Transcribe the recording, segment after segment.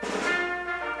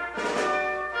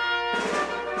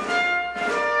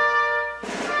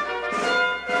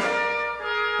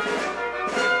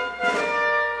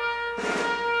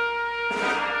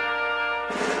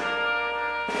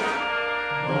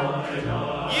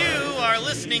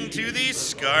listening to the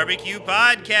Scarbecue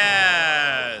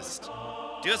Podcast.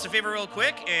 Do us a favor real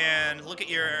quick and look at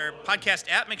your podcast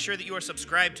app. Make sure that you are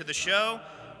subscribed to the show.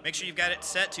 Make sure you've got it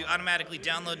set to automatically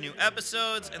download new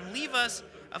episodes and leave us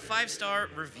a 5-star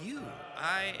review.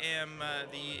 I am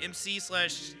the MC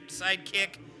slash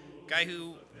sidekick guy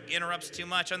who interrupts too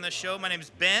much on the show. My name is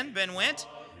Ben Went.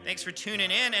 Thanks for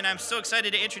tuning in, and I'm so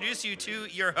excited to introduce you to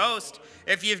your host.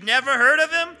 If you've never heard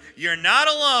of him, you're not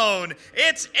alone.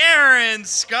 It's Aaron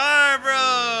Scarborough.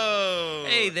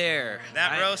 Hey there.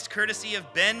 That roast courtesy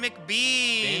of Ben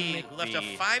McBee, who left a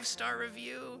McBee. 5-star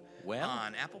review Well,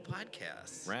 on Apple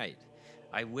Podcasts. Right.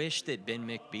 I wish that Ben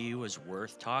McBee was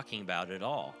worth talking about at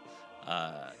all,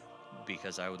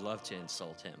 because I would love to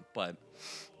insult him. But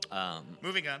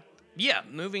Moving on. yeah,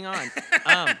 moving on.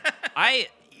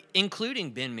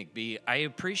 Including Ben McBee, I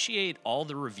appreciate all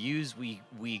the reviews we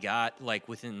got like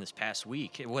within this past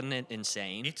week. Wasn't it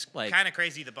insane? It's like, kind of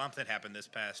crazy the bump that happened this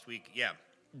past week. Yeah.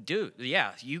 dude,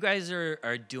 yeah, you guys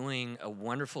are doing a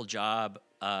wonderful job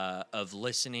of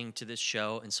listening to this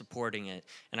show and supporting it,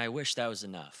 and I wish that was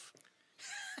enough.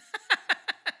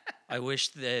 I wish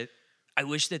that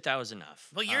was enough.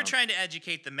 Well, you're trying to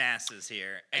educate the masses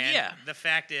here. And yeah. The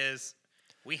fact is,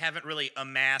 we haven't really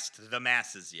amassed the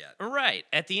masses yet. Right.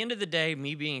 At the end of the day,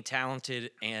 me being talented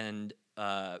and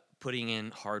putting in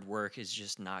hard work is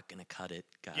just not going to cut it,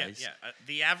 guys. Yeah.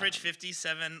 The average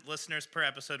 57 listeners per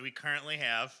episode we currently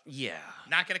have, Yeah.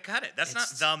 not going to cut it. That's not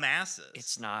the masses.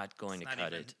 It's not going It's to not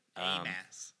cut even it. a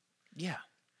mass. Yeah.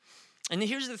 And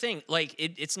here's the thing, like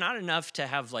it's not enough to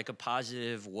have like a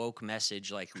positive woke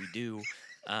message like we do.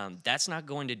 That's not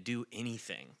going to do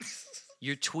anything.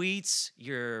 Your tweets,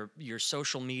 your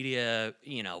social media,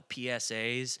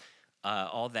 PSAs,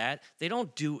 all that, they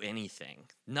don't do anything.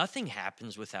 Nothing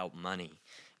happens without money.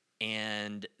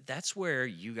 And that's where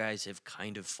you guys have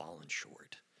kind of fallen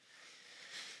short.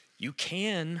 You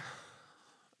can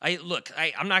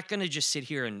I'm not going to just sit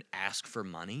here and ask for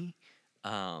money.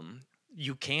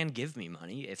 You can give me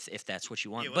money if that's what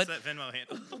you want. Yeah, what's that Venmo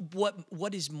handle?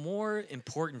 What is more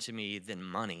important to me than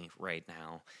money right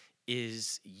now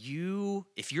is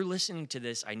if you're listening to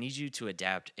this, I need you to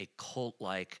adapt a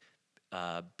cult-like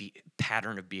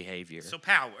pattern of behavior. So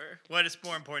power. What is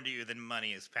more important to you than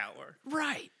money is power.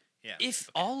 Right. Yeah. If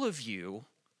all of you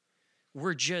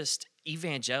were just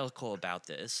evangelical about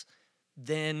this,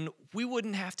 then we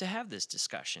wouldn't have to have this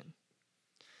discussion.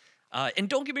 And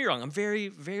don't get me wrong, I'm very,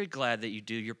 very glad that you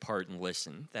do your part and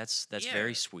listen. That's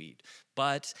very sweet.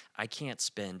 But I can't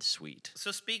spend sweet.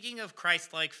 So speaking of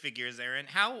Christ-like figures, Aaron,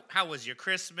 how was your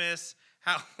Christmas?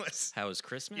 How was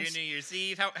Christmas? your New Year's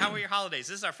Eve? How were your holidays?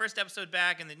 This is our first episode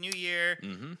back in the new year.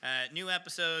 Mm-hmm. New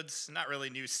episodes, not really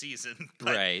new season.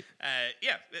 But, Right.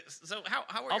 Yeah. So how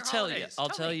were your I'll tell holidays? you. I'll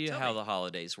tell you how me. the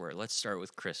holidays were. Let's start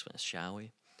with Christmas, shall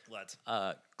we? Let's.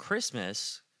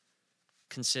 Christmas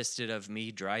consisted of me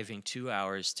driving 2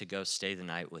 hours to go stay the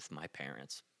night with my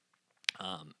parents.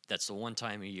 That's the one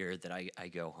time a year that I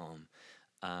go home.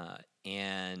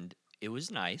 And it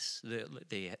was nice.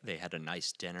 They had a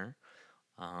nice dinner.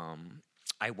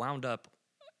 I wound up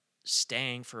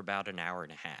staying for about an hour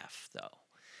and a half, though.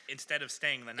 Instead of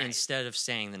staying the night. Instead of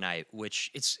staying the night, which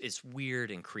it's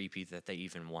weird and creepy that they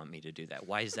even want me to do that.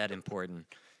 Why is that important?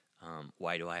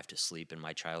 Why do I have to sleep in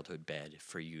my childhood bed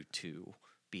for you to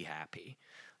be happy?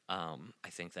 I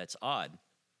think that's odd.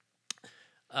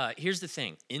 Here's the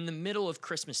thing. In the middle of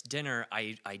Christmas dinner,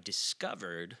 I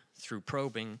discovered through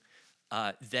probing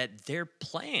that their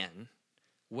plan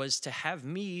was to have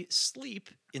me sleep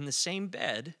in the same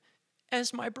bed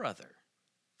as my brother.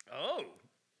 Oh.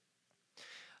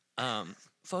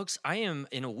 Folks,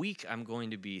 in a week, I'm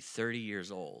going to be 30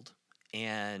 years old.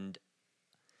 And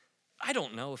I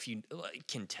don't know if you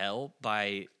can tell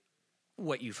by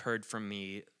what you've heard from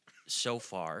me so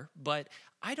far, but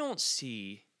I don't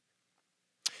see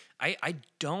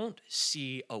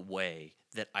a way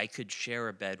that I could share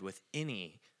a bed with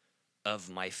any of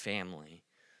my family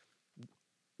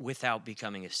without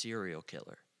becoming a serial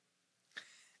killer.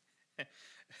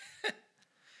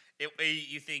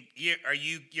 You think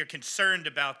you're concerned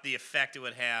about the effect it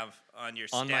would have on your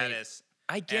status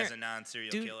as a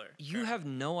non-serial killer? You have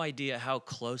no idea how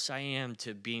close I am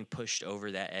to being pushed over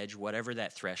that edge, whatever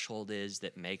that threshold is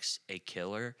that makes a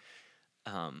killer.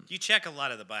 You check a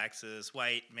lot of the boxes: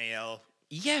 white, male,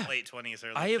 late 20s,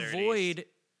 early 30s.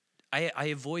 I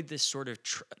avoid this sort of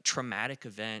traumatic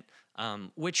event,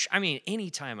 which, I mean,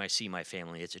 anytime I see my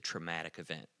family, it's a traumatic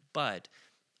event. But,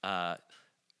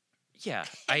 yeah,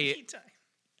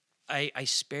 I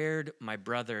spared my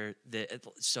brother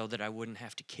so that I wouldn't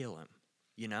have to kill him,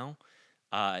 you know?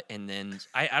 And then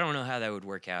I don't know how that would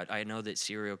work out. I know that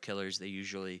serial killers, they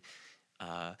usually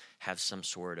have some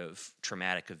sort of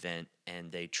traumatic event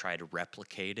and they try to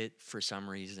replicate it for some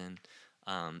reason.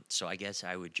 So I guess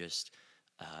I would just.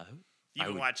 You've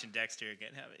been watching Dexter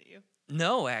again, haven't you?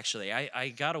 No, actually, I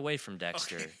got away from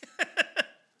Dexter. Okay.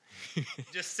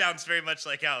 Just sounds very much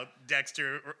like how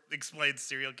Dexter explains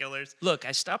serial killers. Look,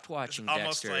 I stopped watching It's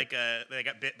almost Dexter. like they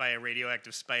got bit by a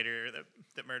radioactive spider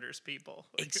that murders people.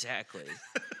 Exactly.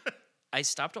 I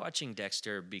stopped watching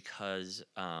Dexter because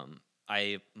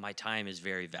my time is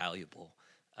very valuable,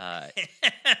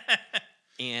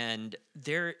 and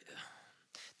there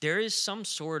is some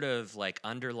sort of like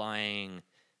underlying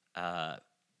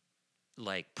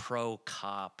like pro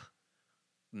cop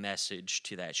message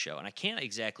to that show, and I can't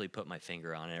exactly put my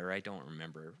finger on it, or I don't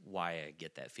remember why I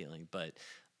get that feeling, but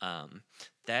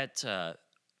that's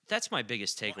my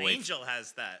biggest takeaway. Well, Angel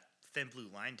has that thin blue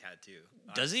line tattoo.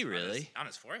 Does he really? On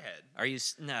his forehead. Are you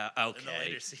no? Okay. In the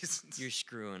later seasons. You're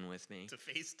screwing with me. It's a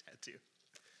face tattoo.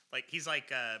 Like he's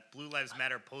like Blue Lives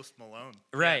Matter Post Malone.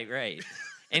 Right, yeah. Right.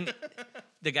 And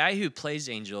the guy who plays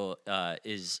Angel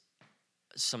is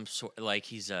some sort, like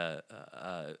he's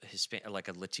a Hispanic, like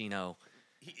a Latino.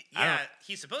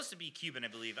 He's supposed to be Cuban, I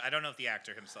believe. I don't know if the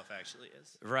actor himself actually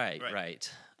is. Right.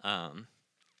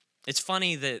 It's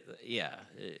funny that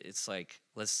it's like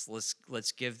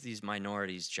let's give these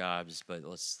minorities jobs, but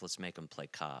let's make them play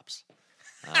cops.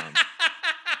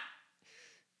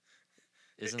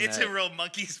 It's a real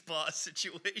monkey's paw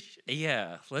situation.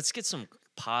 Yeah, let's get some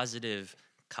positive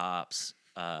cops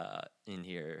in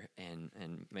here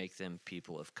and make them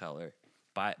people of color.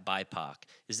 BIPOC.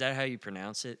 Is that how you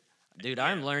pronounce it? Dude, yeah.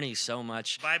 I'm learning so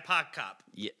much. BIPOC cop.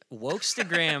 Yeah,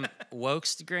 Wokestagram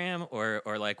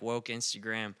or like woke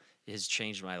Instagram has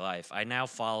changed my life. I now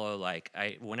follow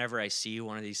whenever I see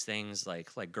one of these things,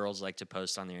 like girls like to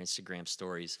post on their Instagram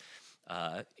stories.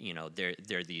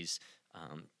 They're these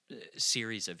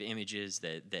series of images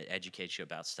that educate you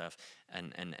about stuff,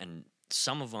 and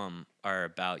some of them are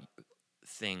about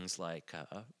things like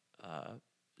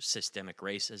systemic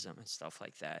racism and stuff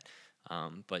like that.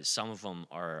 But some of them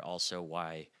are also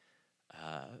why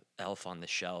Elf on the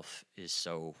Shelf is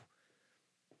so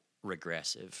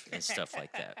regressive and stuff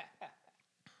like that.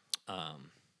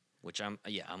 Which I'm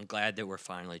glad that we're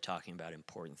finally talking about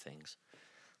important things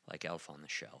like Elf on the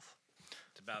Shelf.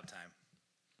 It's about time.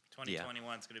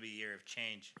 2021 is going to be a year of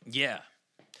change. Yeah,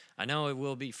 I know it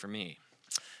will be for me.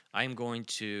 I'm going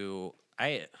to.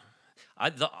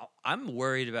 I'm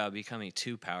worried about becoming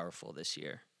too powerful this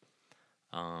year.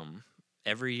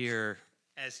 Every year,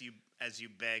 as you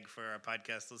beg for our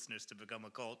podcast listeners to become a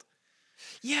cult.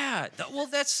 Yeah,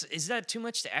 is that too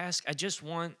much to ask?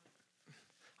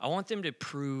 I want them to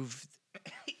prove.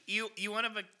 You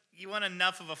want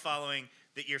enough of a following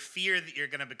that your fear that you're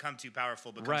going to become too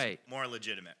powerful becomes more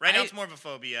legitimate. Right now, it's more of a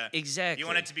phobia. Exactly. You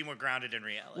want it to be more grounded in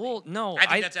reality. Well, no, I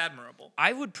think that's admirable.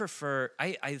 I would prefer.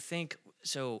 I think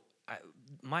so.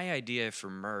 My idea for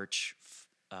merch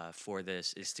for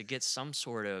this is to get some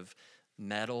sort of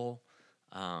metal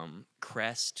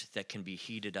crest that can be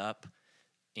heated up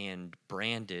and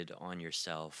branded on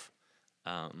yourself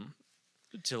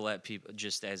to let people,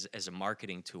 just as a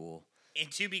marketing tool. And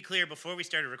to be clear, before we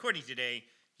started recording today,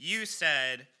 you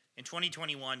said in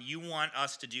 2021 you want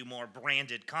us to do more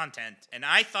branded content, and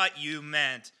I thought you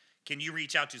meant, can you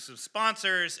reach out to some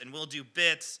sponsors and we'll do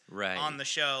bits on the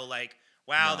show, like,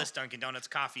 wow, this Dunkin' Donuts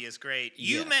coffee is great.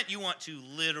 You meant you want to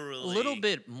literally a little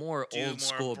bit more old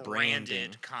school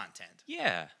branded content.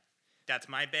 Yeah. That's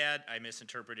my bad. I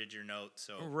misinterpreted your note.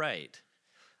 So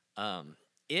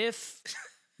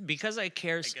because I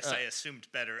care. I guess I assumed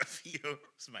better of you.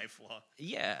 It's my flaw.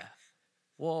 Yeah.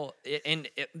 Well,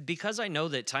 because I know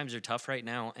that times are tough right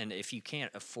now, and if you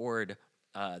can't afford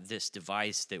this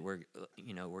device that we're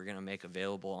going to make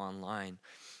available online,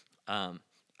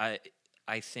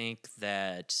 I think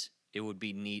that it would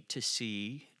be neat to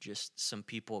see just some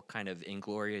people kind of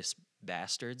Inglorious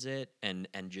Bastards it and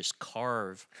just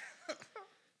carve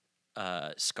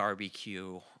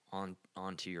Scarbecue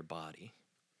onto your body.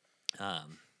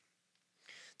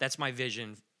 That's my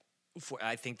vision.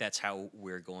 I think that's how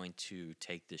we're going to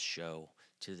take this show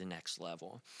to the next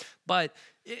level. But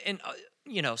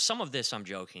some of this I'm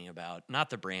joking about, not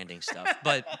the branding stuff,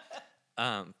 but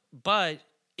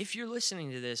if you're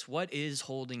listening to this, what is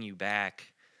holding you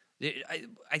back?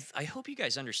 I hope you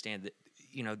guys understand that,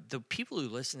 the people who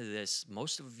listen to this,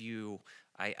 most of you,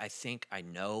 I think I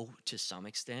know to some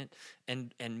extent.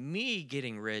 And me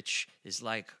getting rich is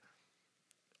like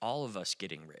all of us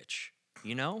getting rich,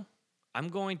 I'm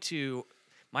going to,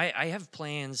 I have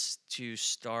plans to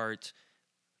start,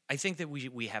 I think that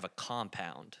we have a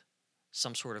compound,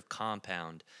 some sort of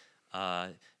compound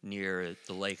near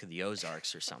the Lake of the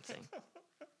Ozarks or something.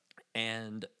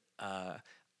 And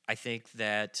I think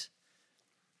that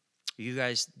you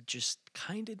guys just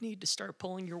kind of need to start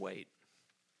pulling your weight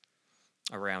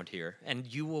around here. And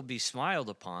you will be smiled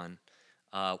upon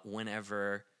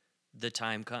whenever the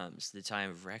time comes, the time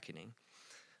of reckoning.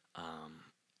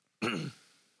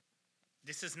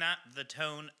 This is not the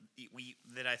tone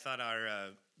that I thought our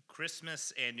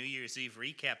Christmas and New Year's Eve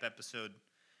recap episode.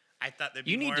 I thought there'd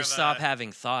be You more need to of stop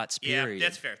having thoughts, period. Yeah,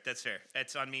 that's fair. That's fair.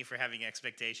 It's on me for having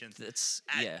expectations.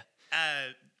 Yeah.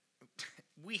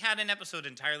 We had an episode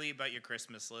entirely about your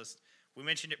Christmas list. We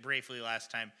mentioned it briefly last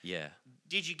time. Yeah.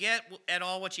 Did you get at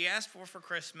all what you asked for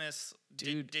Christmas?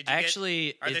 Dude, did you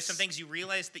actually, are there some things you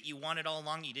realized that you wanted all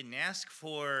along you didn't ask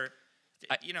for?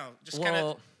 Just kind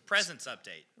of presents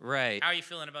update. Right. How are you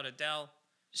feeling about Adele?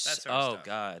 That sort of Oh, stuff.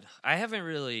 God. I haven't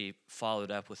really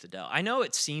followed up with Adele. I know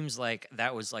it seems like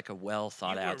that was like a well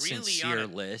thought You were out, really sincere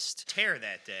on a list. Tear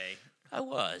that day, I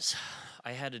was.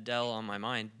 I had Adele on my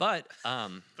mind, but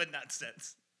but not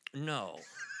since. no.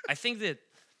 I think that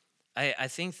I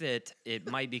think that it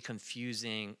might be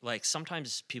confusing. Like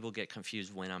sometimes people get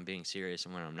confused when I'm being serious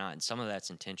and when I'm not, and some of that's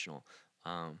intentional.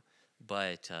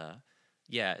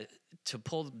 Yeah, to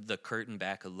pull the curtain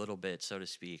back a little bit, so to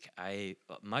speak,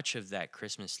 much of that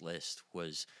Christmas list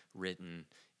was written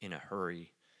in a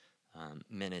hurry,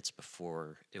 minutes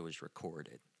before it was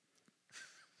recorded.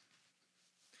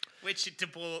 Which, to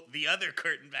pull the other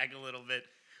curtain back a little bit,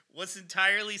 was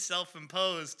entirely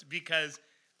self-imposed because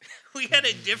we had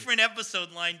a different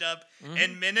episode lined up,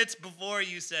 and minutes before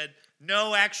you said,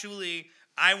 no, actually,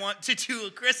 I want to do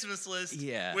a Christmas list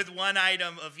with one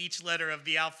item of each letter of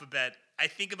the alphabet. I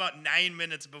think about 9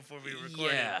 minutes before we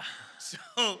recorded. Yeah. So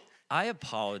I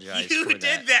apologize you for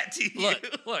did that to you.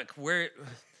 Look, you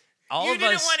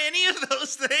didn't want any of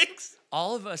those things.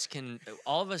 All of us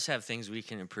have things we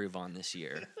can improve on this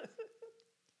year.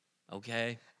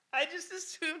 Okay? I just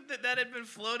assumed that had been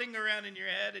floating around in your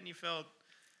head and you felt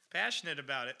passionate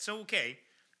about it. So, okay,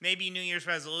 maybe New Year's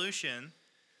resolution.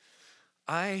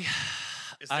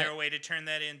 Is there a way to turn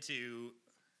that into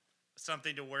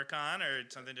something to work on or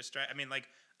something to strive? I mean, like,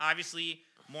 obviously,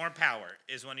 more power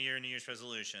is one of your New Year's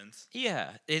resolutions.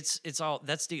 Yeah, it's all.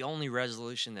 That's the only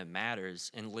resolution that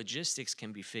matters, and logistics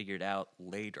can be figured out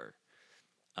later.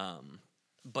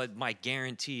 But my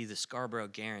guarantee, the Scarborough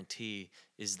guarantee,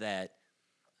 is that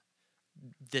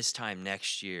this time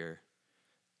next year,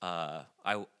 I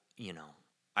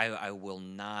will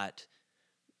not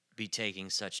be taking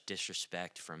such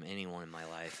disrespect from anyone in my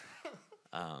life.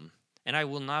 And I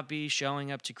will not be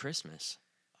showing up to Christmas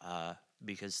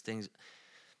because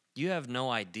you have no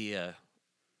idea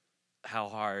how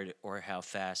hard or how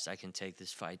fast I can take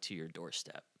this fight to your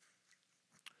doorstep.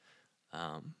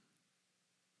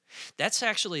 That's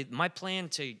actually my plan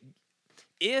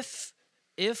if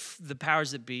the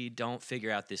powers that be don't figure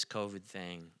out this COVID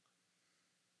thing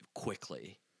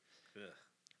quickly,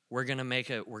 we're gonna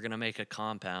make a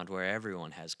compound where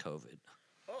everyone has COVID.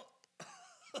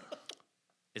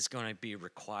 It's going to be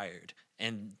required,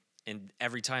 and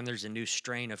every time there's a new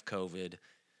strain of COVID,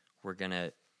 we're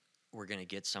gonna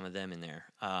get some of them in there.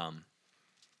 And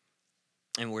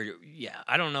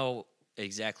I don't know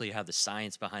exactly how the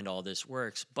science behind all this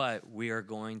works, but we are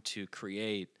going to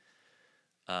create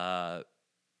a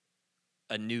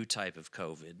new type of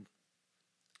COVID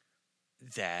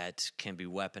that can be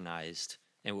weaponized,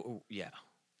 and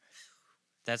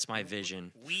that's my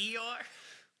vision. We are?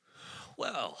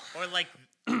 Well, or like.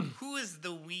 Who is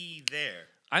the we there?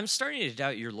 I'm starting to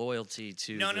doubt your loyalty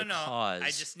to the cause. I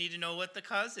just need to know what the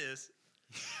cause is.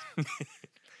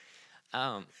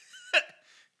 Are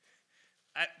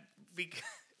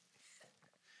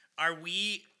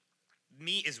we,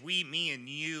 me, and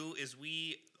you? Is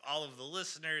we, all of the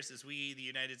listeners? Is we, the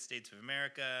United States of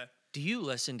America? Do you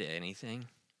listen to anything?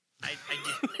 I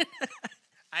do.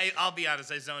 I'll be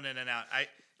honest, I zone in and out. I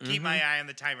keep my eye on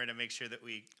the timer to make sure that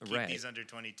we keep these under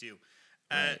 22.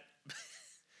 Right.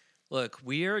 Look,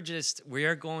 we are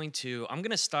going to. I'm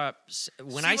going to stop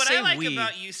when I say what I like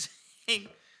about you saying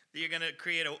that you're going to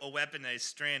create a weaponized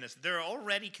strand is there are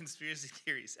already conspiracy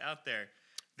theories out there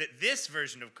that this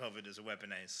version of COVID is a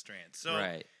weaponized strand. So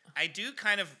I do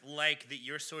kind of like that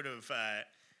you're sort of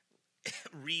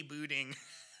rebooting,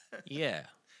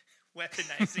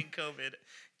 weaponizing COVID.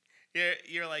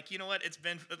 You're like, you know what? It's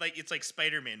been like it's like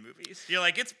Spider-Man movies. You're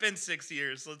like, it's been 6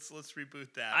 years. Let's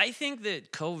reboot that. I think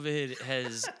that COVID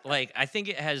has I think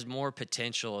it has more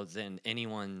potential than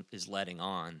anyone is letting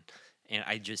on, and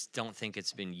I just don't think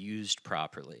it's been used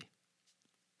properly.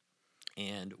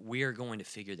 And we're going to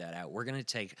figure that out. We're going to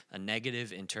take a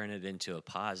negative and turn it into a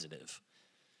positive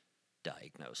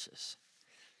diagnosis.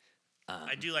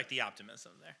 I do like the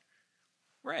optimism there.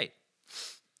 Right.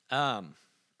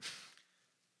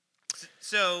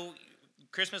 So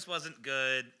Christmas wasn't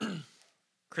good.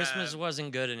 Christmas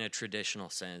wasn't good in a traditional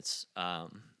sense.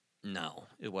 No,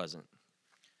 it wasn't.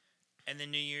 And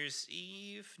then New Year's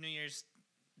Eve, New Year's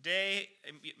Day,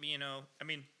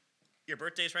 your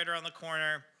birthday's right around the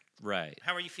corner. Right.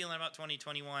 How are you feeling about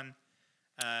 2021?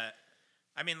 Look,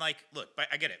 I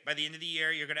get it. By the end of the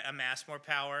year, you're going to amass more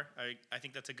power. I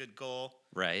think that's a good goal.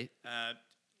 Right.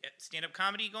 Stand-up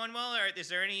comedy going well? Or is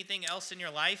there anything else in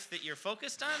your life that you're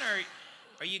focused on? Or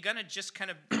are you going to just kind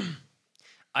of...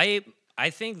 I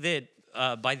think that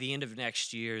by the end of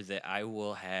next year that I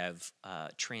will have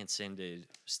transcended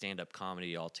stand-up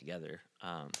comedy altogether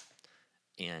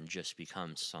and just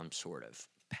become some sort of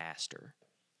pastor.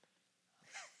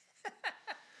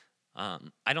 I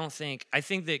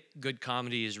think that good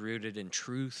comedy is rooted in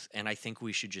truth, and I think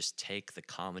we should just take the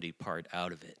comedy part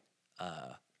out of it.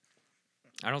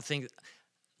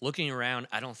 Looking around,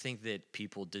 I don't think that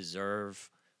people deserve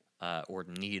or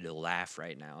need a laugh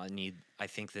right now. I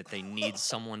think that they need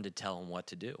someone to tell them what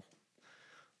to do.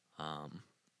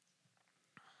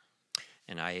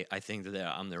 And I think that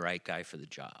I'm the right guy for the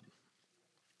job.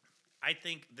 I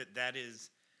think that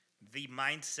is the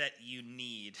mindset you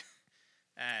need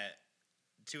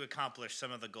to accomplish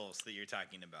some of the goals that you're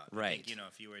talking about. Right. I think,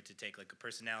 if you were to take like a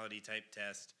personality type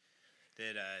test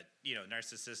that,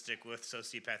 narcissistic with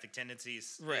sociopathic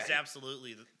tendencies is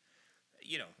absolutely,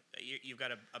 you've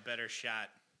got a better shot.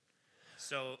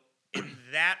 So in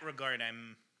that regard,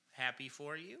 I'm happy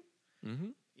for you. Mm-hmm.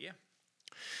 Yeah.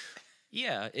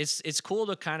 Yeah, it's cool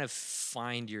to kind of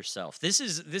find yourself. This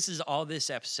is all this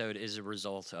episode is a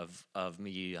result of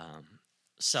me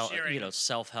Sharing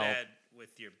self-help bed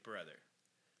with your brother.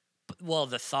 Well,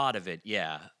 the thought of it,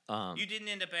 yeah. You didn't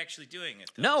end up actually doing it,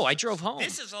 though. No, I drove home.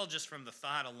 This is all just from the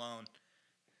thought alone.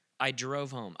 I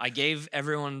drove home. I gave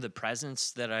everyone the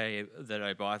presents that I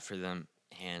bought for them,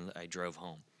 and I drove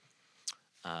home.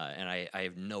 And I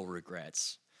have no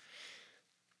regrets.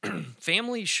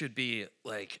 Family should be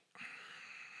like,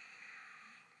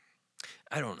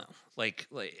 I don't know. Like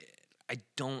I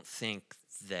don't think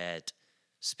that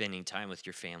spending time with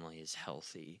your family is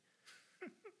healthy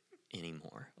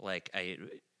anymore.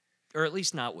 Or at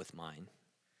least not with mine.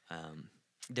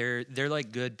 They're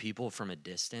like good people from a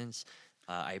distance.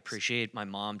 I appreciate my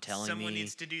mom telling me. Someone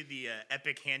needs to do the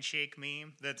epic handshake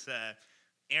meme. That's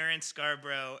Aaron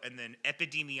Scarborough and then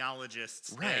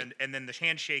epidemiologists. Right. And then the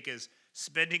handshake is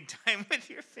spending time with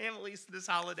your families this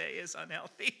holiday is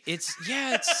unhealthy. It's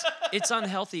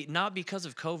unhealthy, not because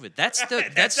of COVID. That's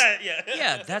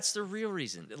the real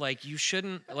reason. Like you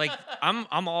shouldn't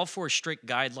I'm all for strict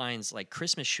guidelines. Like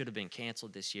Christmas should have been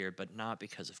canceled this year, but not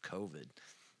because of COVID.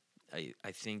 I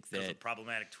think that because of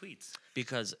problematic tweets.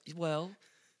 Because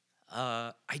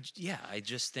I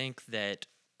just think that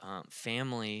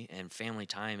family and family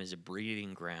time is a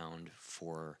breeding ground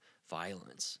for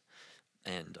violence.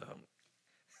 And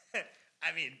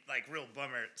I mean, like, real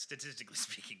bummer, statistically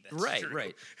speaking, that's right, true.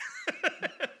 Right.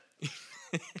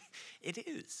 It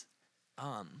is.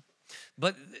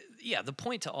 But, the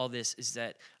point to all this is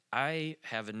that I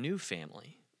have a new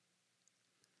family.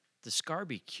 The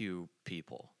Scarby-Q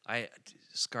people.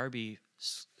 Scarby...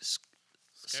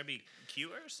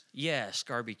 Scarby-Qers? Yeah,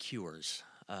 Scarby-Qers.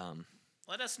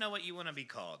 Let us know what you want to be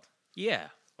called. Yeah.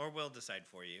 Or we'll decide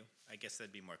for you. I guess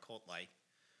that'd be more cult-like.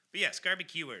 But yeah,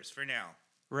 Scarby-Qers for now.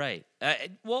 Right. I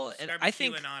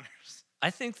think in honors. I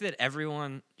think that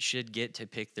everyone should get to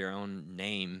pick their own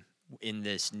name in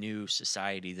this new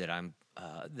society that I'm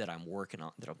working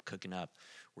on, that I'm cooking up.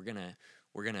 We're gonna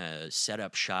set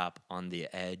up shop on the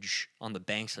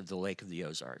banks of the Lake of the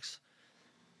Ozarks,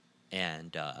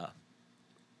 and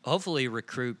hopefully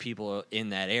recruit people in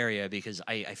that area because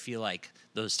I feel like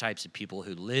those types of people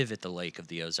who live at the Lake of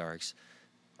the Ozarks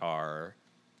are.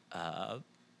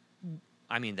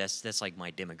 That's like my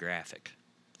demographic.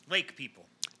 Lake people.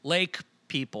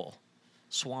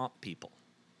 Swamp people.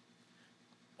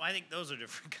 Well, I think those are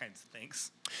different kinds of things.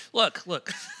 Look.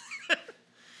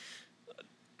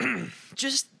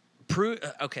 Just prove.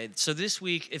 Okay, so this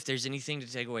week, if there's anything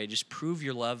to take away, just prove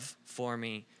your love for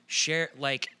me. Share.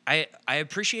 I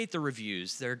appreciate the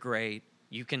reviews. They're great.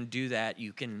 You can do that.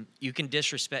 You can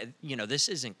disrespect. This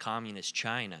isn't communist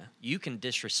China. You can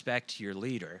disrespect your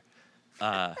leader.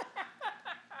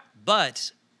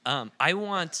 But I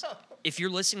want, if you're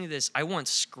listening to this, I want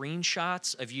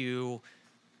screenshots of you,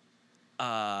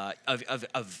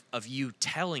 of you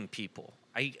telling people.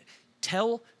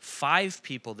 Tell 5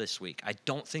 people this week. I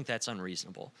don't think that's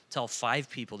unreasonable. Tell 5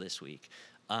 people this week.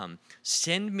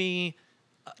 Send me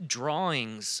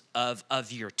drawings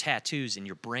of your tattoos and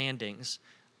your brandings.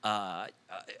 I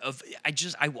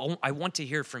want to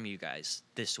hear from you guys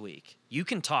this week. You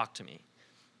can talk to me.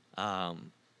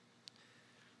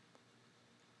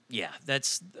 Yeah,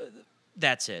 that's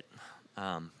it.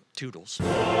 Toodles.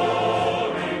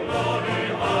 Glory, glory,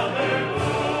 hallelujah.